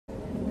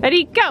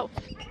Ready, go.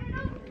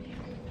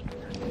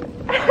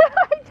 I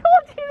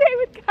told you they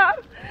would come.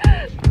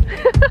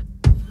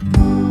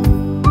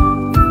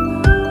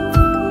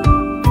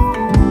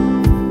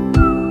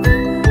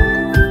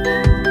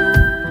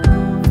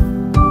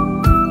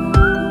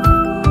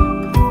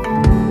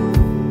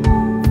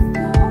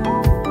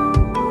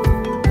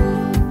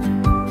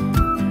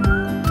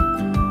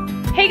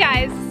 Hey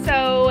guys,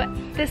 so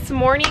this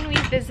morning we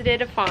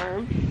visited a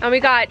farm and we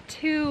got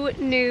 2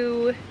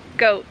 new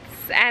goats,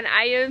 and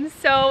I am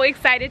so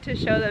excited to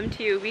show them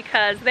to you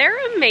because they're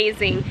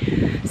amazing.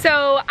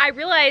 So I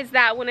realized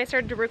that when I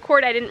started to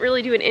record I didn't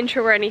really do an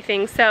intro or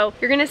anything, so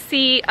you're gonna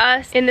see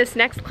us in this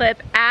next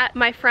clip at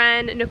my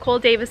friend Nicole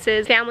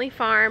Davis's family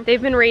farm.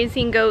 They've been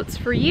raising goats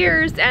for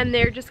years and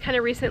they're just kind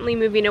of recently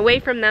moving away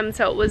from them,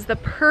 so it was the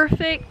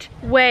perfect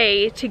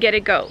way to get a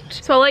goat.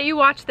 So I'll let you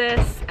watch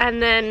this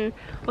and then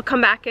we'll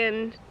come back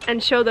and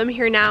show them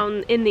here now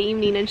in the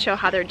evening and show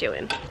how they're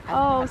doing.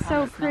 Oh,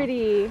 so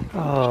pretty.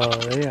 Oh,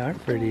 they are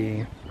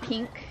pretty.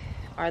 Pink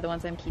are the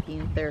ones I'm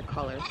keeping. They're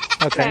collars.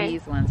 Okay.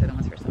 These ones are the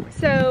ones for summer.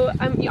 So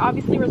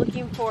obviously we're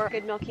looking for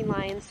good milking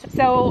lines.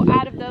 So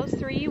out of those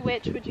 3,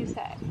 which would you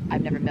say?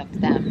 I've never milked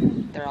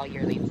them. They're all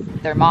yearlings.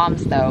 Their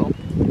moms, though,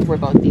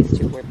 these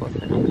 2 were both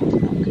phenomenal to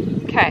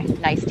milk. Okay.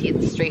 Nice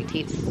teeth,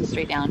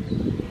 straight down.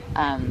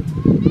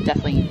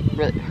 Definitely,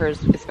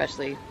 hers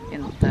especially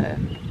in the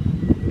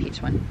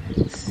peach one,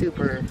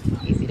 super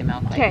easy to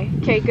milk. Okay,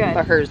 good.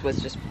 But hers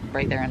was just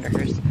right there under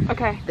hers.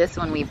 Okay. This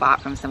one we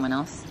bought from someone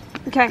else.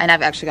 Okay. And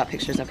I've actually got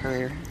pictures of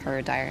her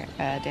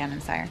dam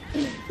and sire.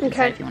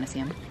 Okay. If you want to see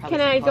them. Can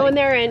I go in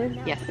there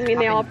and? Yes. I mean,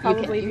 they'll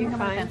probably be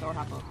fine.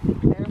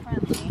 They're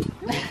friendly.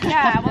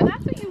 Yeah. Well,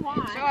 that's what you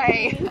want.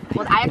 Enjoy.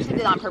 Well, I actually did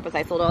it on purpose.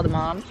 I sold all the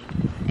moms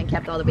and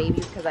kept all the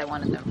babies because I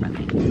wanted them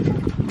friendly.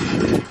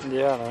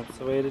 Yeah, that's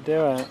the way to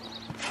do it.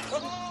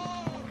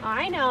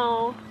 I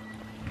know.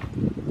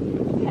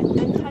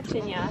 I'm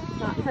touching you,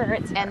 not her.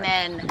 It's her. And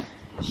then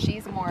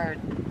she's more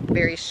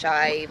very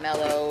shy,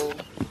 mellow.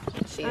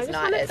 She's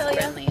not as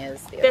friendly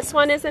as the other. This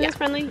one isn't as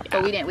friendly? Yeah.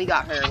 But we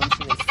got her when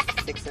she was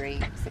 6 or 8,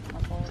 6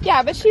 months old.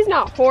 Yeah, but she's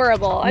not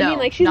horrible. I mean,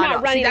 like, she's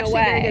not running she's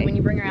away. Very good. When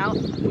you bring her out,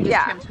 we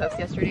just trimmed hoofs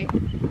yesterday.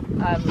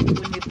 When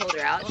we pulled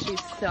her out, she's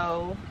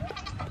so,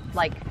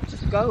 like,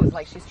 just goes.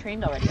 Like, she's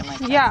trained already. I'm like,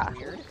 that's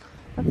weird.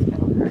 That's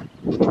good.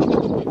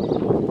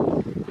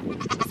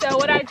 So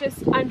what I'm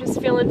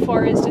just feeling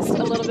for is just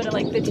a little bit of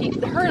like the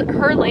teeth.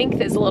 Her length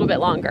is a little bit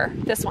longer.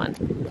 This one.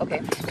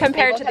 Okay.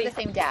 Compared to the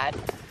same dad.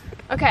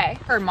 Okay.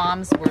 Her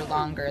moms were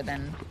longer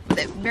than,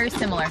 very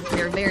similar.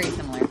 They're very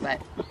similar,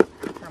 but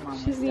her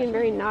mom. She's being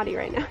very naughty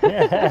right now.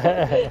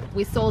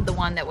 We sold the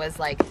one that was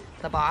like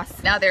the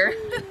boss. Now they're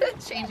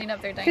changing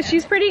up their dynamic.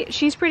 She's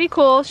pretty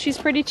cool. She's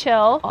pretty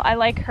chill. I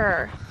like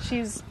her.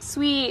 She's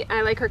sweet.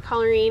 I like her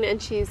coloring,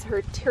 and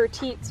her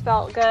teats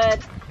felt good.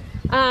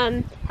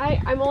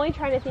 I'm only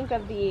trying to think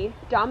of the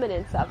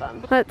dominance of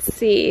them. Let's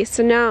see.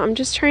 So now I'm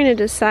just trying to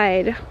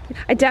decide.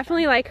 I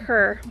definitely like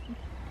her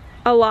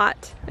a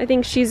lot. I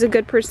think she's a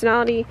good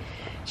personality.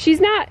 She's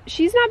not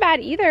bad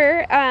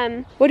either.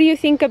 What do you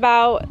think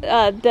about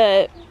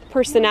the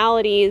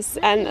personalities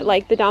and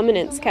like the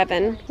dominance,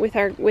 Kevin, with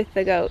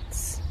the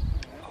goats?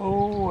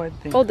 Oh, I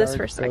think hold this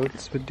for a second.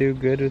 Goats would do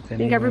good with anyone. I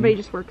think everybody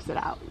just works it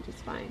out, which is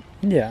fine.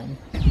 Yeah.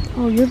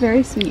 Oh, you're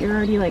very sweet. You're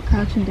already like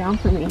crouching down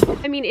for me.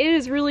 I mean, it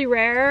is really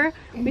rare.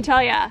 Let me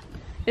tell ya,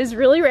 it's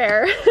really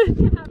rare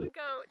to have a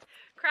goat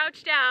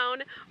crouch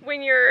down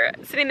when you're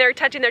sitting there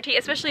touching their teeth,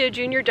 especially a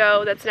junior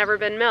doe that's never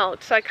been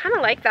milked. So I kind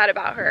of like that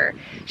about her.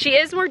 She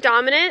is more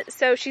dominant,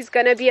 so she's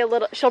gonna be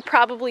she'll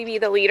probably be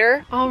the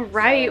leader. All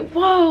right.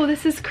 Whoa,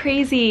 this is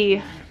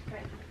crazy.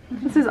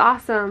 This is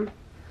awesome.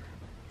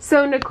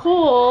 So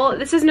Nicole,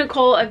 this is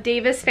Nicole of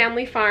Davis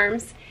Family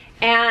Farms,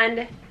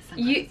 and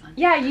you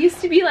used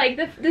to be like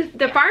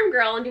the farm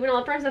girl and doing all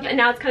the farm stuff, and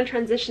now it's kind of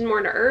transitioned more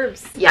into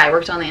herbs. Yeah, I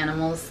worked on the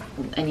animals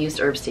and used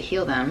herbs to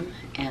heal them,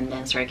 and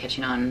then started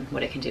catching on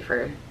what it can do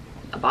for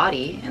a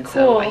body, and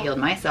so I healed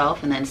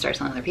myself and then started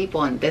telling other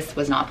people, and this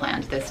was not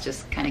planned. This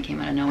just kind of came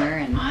out of nowhere,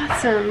 and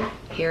awesome.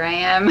 Here I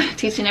am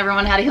teaching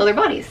everyone how to heal their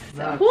bodies.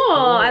 So. Cool,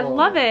 I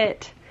love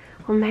it.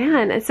 Oh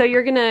man, and so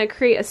you're gonna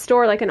create a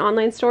store, like an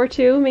online store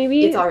too,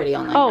 maybe? It's already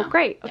online Oh, now.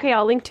 great. Okay, yeah.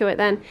 I'll link to it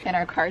then. In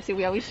our car, so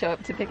we always show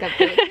up to pick up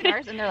the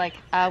cars, and they're like,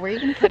 where are you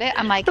gonna put it?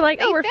 I'm like, they're like,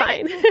 oh, we're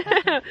fine.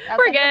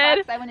 We're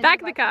good. Back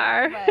in the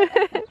car.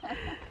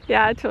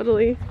 Yeah,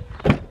 totally.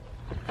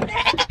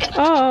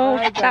 Oh,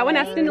 that one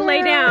has to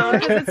lay down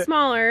because it's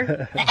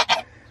smaller.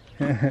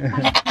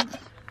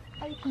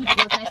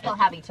 They still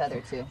have each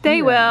other too.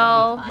 They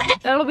will.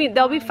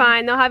 They'll be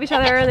fine. They'll have each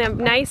other, and they have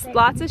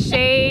lots of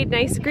shade,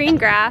 nice green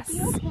grass.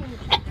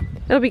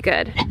 It'll be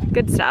good.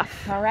 Good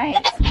stuff. All right.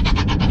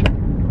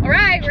 All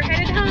right, we're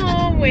headed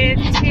home with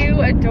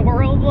 2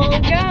 adorable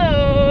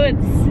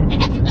goats.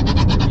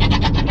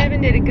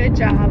 Kevin did a good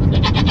job.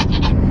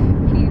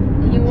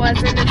 He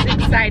wasn't as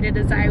excited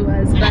as I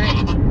was, but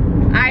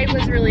I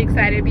was really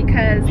excited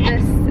because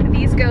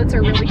these goats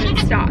are really good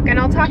stock, and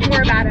I'll talk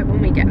more about it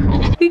when we get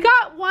home. We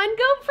got 1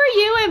 goat for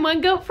you and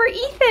 1 goat for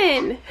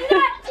Ethan. You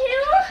got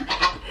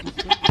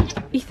 2?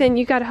 Ethan,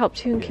 you gotta help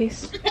too in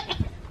case.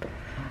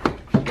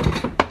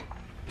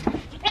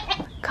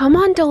 Come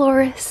on,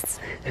 Dolores.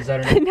 Is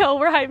that her name? No,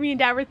 me and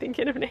Dad were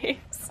thinking of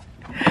names.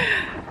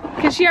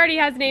 Cause she already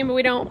has a name, but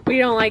we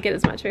don't like it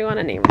as much. We want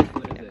to name her.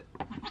 What is it?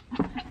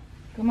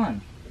 Come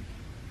on.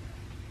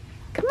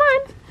 Come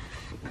on.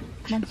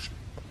 Come on.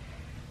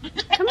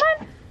 Come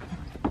on.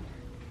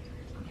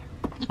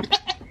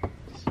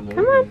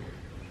 Come on.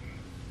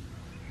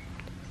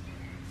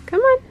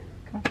 Come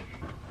on.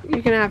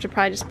 You're gonna have to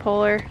probably just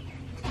pull her.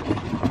 Oh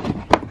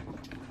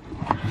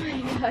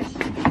my gosh.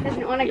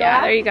 Doesn't want to go Yeah,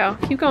 out? there you go.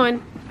 Keep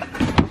going.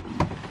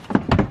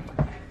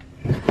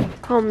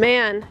 Oh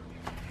man.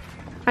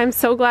 I'm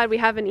so glad we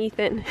have an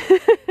Ethan.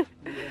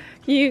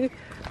 Okay,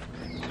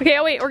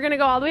 oh wait, we're gonna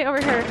go all the way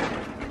over here.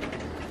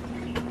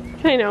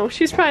 I know,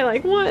 she's probably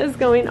like, what is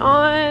going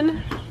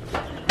on?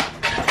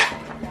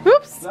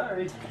 Oops.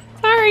 Sorry.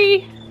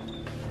 Sorry.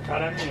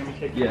 Got on me, let me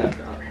kick you. Yeah.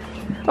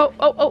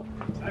 Oh.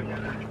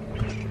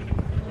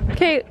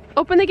 Okay,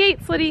 open the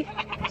gates, Liddy.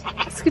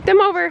 Scoot them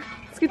over.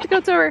 Scoot the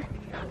goats over.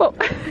 Whoa.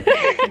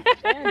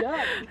 Stand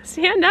up.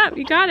 Stand up,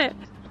 you got it.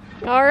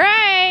 All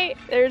right,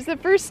 there's the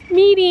first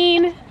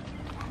meeting.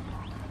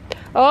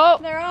 Oh,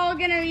 They're all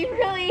gonna be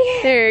really...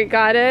 there,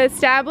 gotta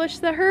establish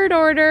the herd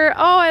order.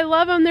 Oh, I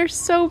love them, they're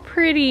so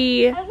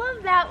pretty. I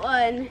love that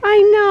one.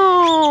 I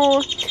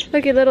know.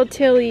 Look at little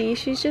Tilly.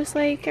 She's just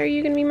like, are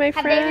you gonna be my Have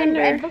they friend? been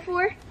bred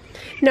before?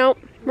 Nope,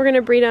 we're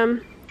gonna breed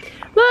them.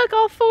 Look,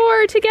 all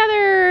 4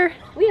 together.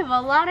 We have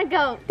a lot of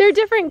goats. They're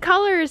different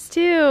colors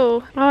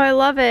too. Oh, I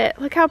love it.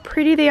 Look how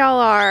pretty they all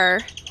are.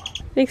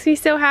 Makes me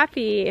so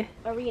happy.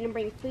 Are we gonna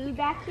bring food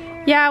back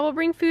here? Yeah, we'll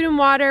bring food and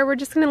water. We're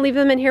just gonna leave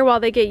them in here while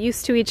they get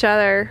used to each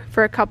other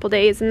for a couple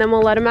days, and then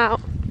we'll let them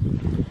out.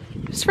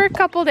 Just for a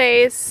couple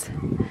days.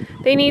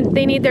 They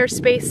need their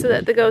space so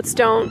that the goats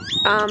don't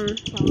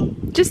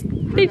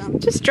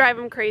just drive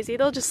them crazy.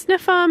 They'll just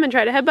sniff them and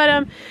try to headbutt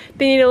them.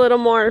 They need a little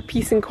more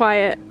peace and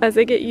quiet as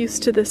they get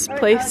used to this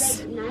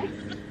place. Are they nice?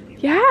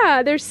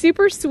 Yeah, they're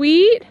super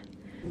sweet.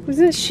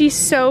 Isn't she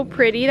so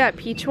pretty, that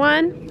peach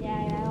one? Yeah,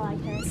 I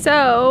like her.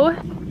 So,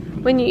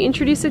 when you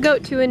introduce a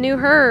goat to a new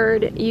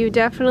herd, you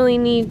definitely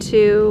need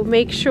to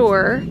make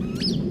sure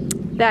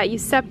that you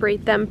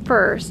separate them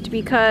first,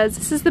 because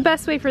this is the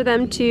best way for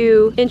them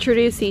to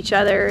introduce each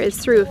other is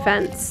through a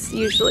fence,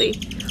 usually.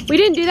 We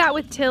didn't do that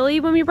with Tilly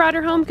when we brought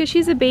her home because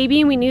she's a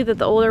baby and we knew that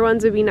the older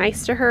ones would be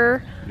nice to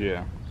her.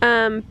 Yeah.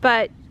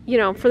 But, you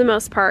know, for the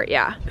most part,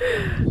 yeah.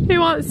 They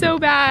want so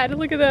bad.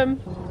 Look at them.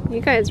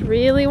 You guys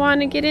really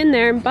want to get in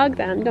there and bug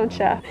them, don't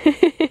ya?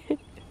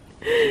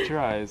 She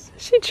tries.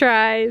 She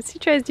tries. She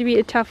tries to be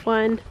a tough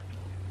one.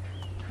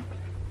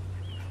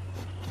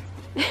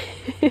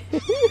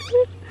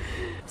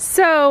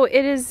 So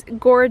it is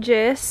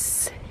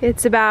gorgeous.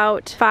 It's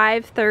about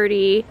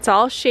 5:30. It's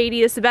all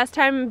shady. It's the best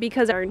time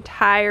because our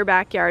entire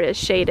backyard is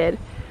shaded.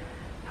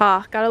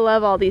 Ah, gotta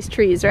love all these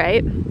trees,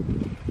 right?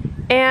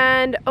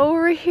 And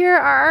over here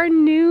are our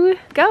new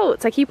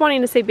goats. I keep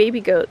wanting to say baby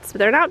goats, but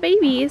they're not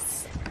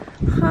babies.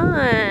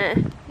 Huh.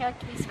 They like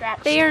to be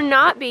scratched. They are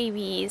not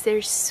babies.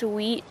 They're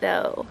sweet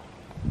though.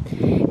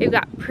 They've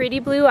got pretty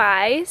blue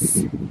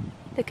eyes.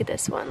 Look at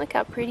this one. Look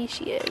how pretty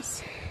she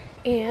is.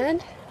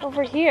 And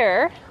over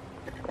here,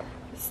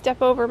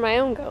 step over my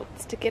own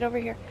goats to get over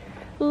here.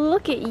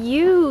 Look at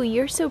you.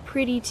 You're so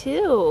pretty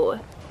too.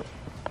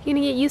 You're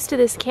gonna get used to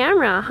this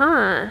camera,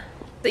 huh?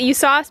 You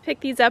saw us pick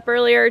these up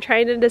earlier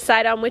trying to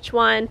decide on which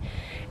one,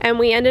 and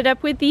we ended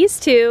up with these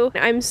two.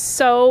 I'm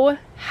so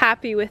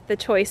happy with the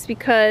choice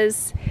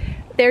because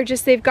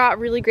they've got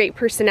really great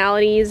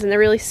personalities and they're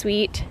really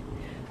sweet.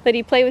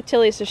 Liddy, play with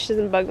Tilly so she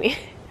doesn't bug me.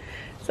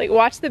 It's like,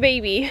 watch the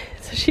baby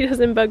so she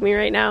doesn't bug me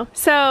right now.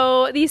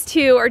 So these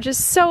two are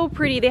just so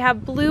pretty. They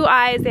have blue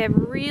eyes. They have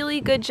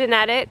really good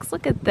genetics.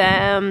 Look at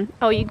them.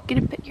 Oh, you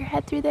gonna put your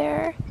head through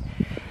there?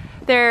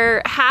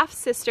 They're half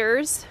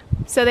sisters.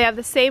 So they have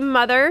the same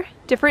mother,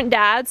 different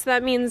dads. So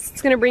that means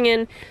it's gonna bring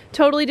in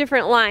totally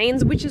different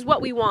lines, which is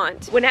what we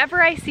want.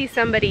 Whenever I see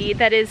somebody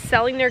that is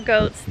selling their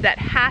goats that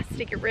has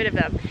to get rid of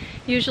them,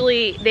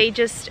 usually they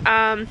just,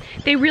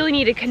 they really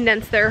need to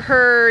condense their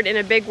herd in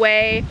a big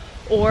way,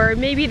 or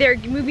maybe they're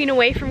moving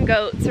away from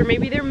goats, or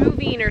maybe they're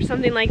moving or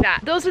something like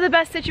that. Those are the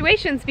best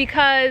situations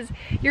because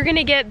you're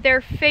gonna get their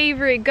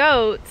favorite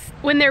goats.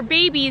 When they're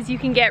babies, you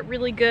can get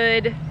really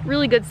good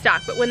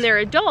stock, but when they're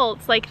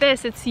adults like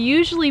this, it's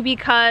usually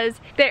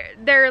because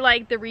they're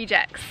like the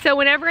rejects. So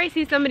whenever I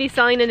see somebody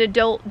selling an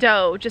adult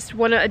doe, just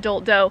one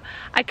adult doe,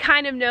 I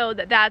kind of know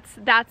that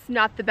that's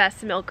not the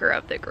best milker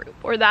of the group,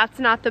 or that's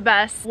not the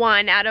best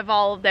one out of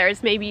all of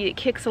theirs. Maybe it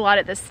kicks a lot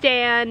at the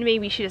stand,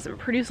 maybe she doesn't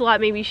produce a lot,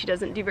 maybe she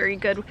doesn't do very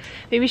good,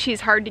 maybe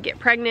she's hard to get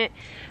pregnant.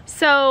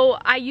 So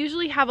I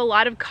usually have a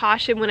lot of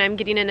caution when I'm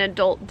getting an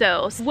adult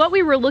doe. So what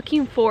we were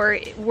looking for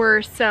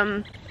were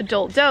some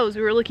adult does.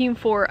 We were looking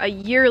for a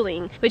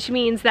yearling, which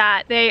means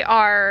that they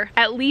are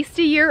at least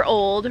a year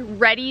old,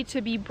 ready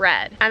to be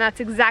bred. And that's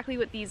exactly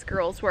what these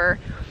girls were.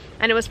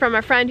 and it was from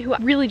a friend who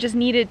really just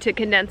needed to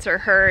condense her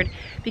herd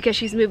because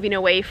she's moving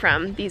away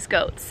from these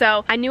goats.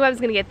 So I knew I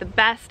was gonna get the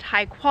best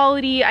high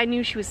quality. I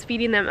knew she was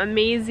feeding them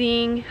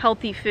amazing,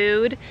 healthy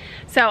food.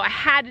 So I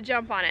had to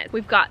jump on it.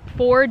 We've got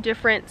 4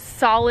 different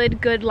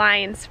solid, good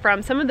lines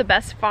from some of the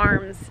best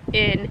farms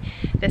in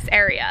this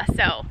area.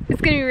 So it's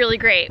gonna be really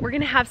great. We're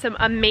gonna have some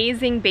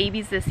amazing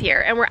babies this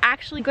year, and we're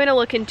actually gonna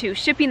look into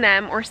shipping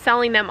them or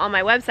selling them on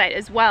my website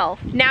as well.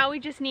 Now we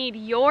just need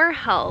your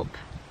help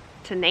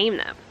to name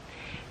them.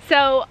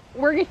 So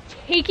we're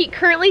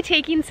currently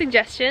taking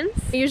suggestions.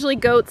 Usually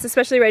goats,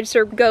 especially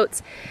registered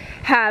goats,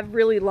 have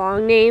really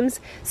long names.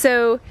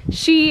 So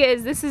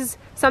this is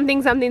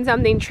something something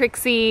something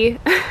Trixie.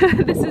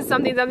 This is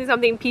something something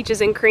something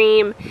Peaches and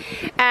Cream.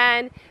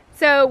 And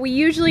so we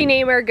usually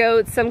name our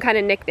goats some kind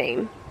of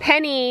nickname.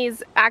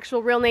 Penny's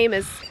actual real name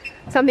is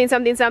something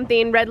something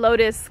something Red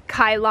Lotus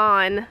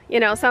Kylon, you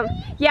know,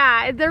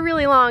 yeah, they're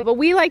really long, but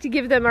we like to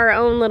give them our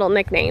own little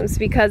nicknames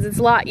because it's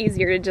a lot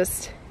easier to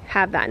just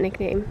have that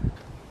nickname.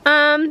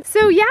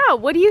 So yeah,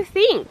 what do you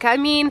think? I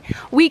mean,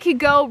 we could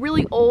go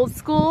really old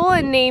school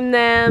and name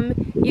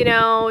them, you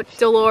know,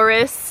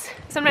 Dolores.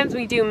 Sometimes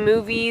we do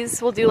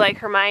movies, we'll do like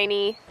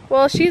Hermione.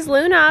 Well, she's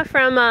Luna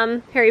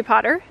from Harry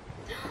Potter.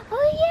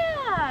 Oh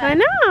yeah. I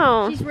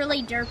know. She's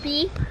really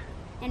derpy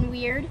and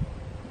weird.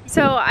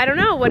 So I don't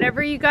know,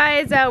 whatever you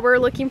guys, we're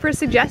looking for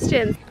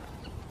suggestions.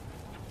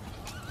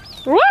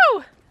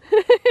 Whoa!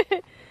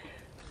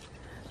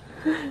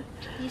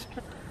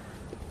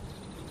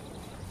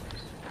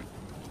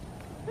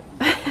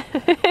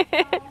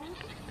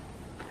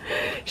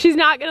 She's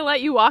not gonna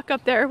let you walk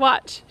up there.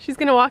 Watch. She's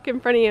gonna walk in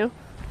front of you.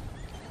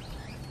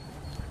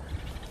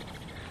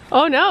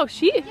 Oh no,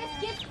 she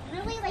Just gets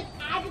really like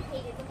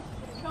agitated.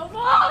 Come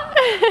on!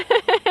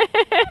 That's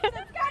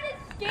kind of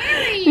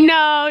scary.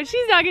 No,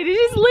 she's not gonna.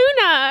 She's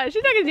Luna.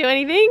 She's not gonna do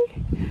anything.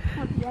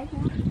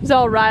 She's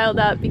all riled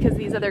up because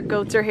these other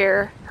goats are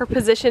here. Her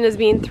position is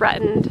being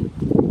threatened.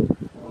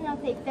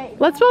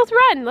 Let's both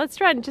run. Let's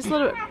run. Just a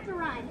little bit. Have to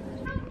run.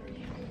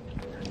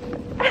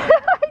 I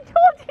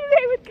told you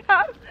they would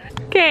come.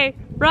 Okay,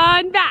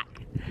 run back.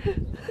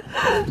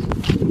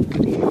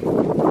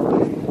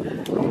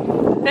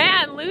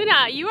 Man,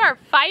 Luna, you are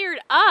fired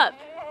up.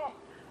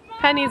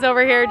 Penny's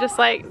over here just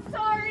like.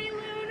 Sorry,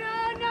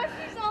 Luna. No,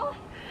 she's all.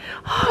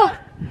 Oh,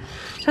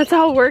 that's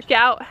all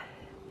workout.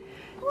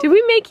 Did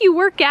we make you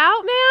work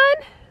out, man?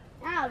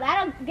 Ow,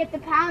 that'll get the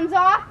pounds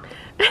off.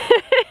 How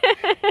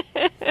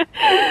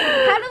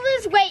to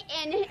lose weight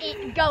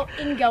in goat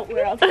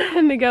world.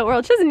 In the goat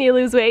world. She doesn't need to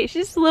lose weight.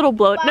 She's just a little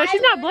bloated. No,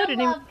 she's not bloated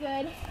anymore.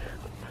 Good.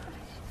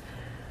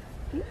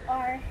 You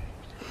are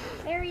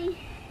very.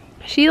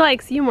 She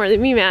likes you more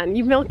than me, man.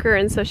 You milk her,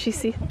 and so she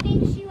sees. I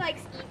think she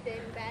likes Ethan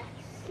best.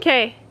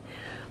 Okay,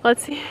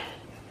 let's see.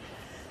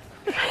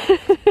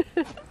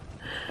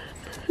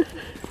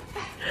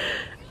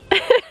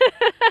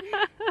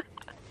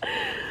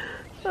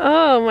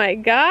 Oh my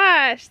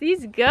gosh,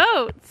 these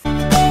goats.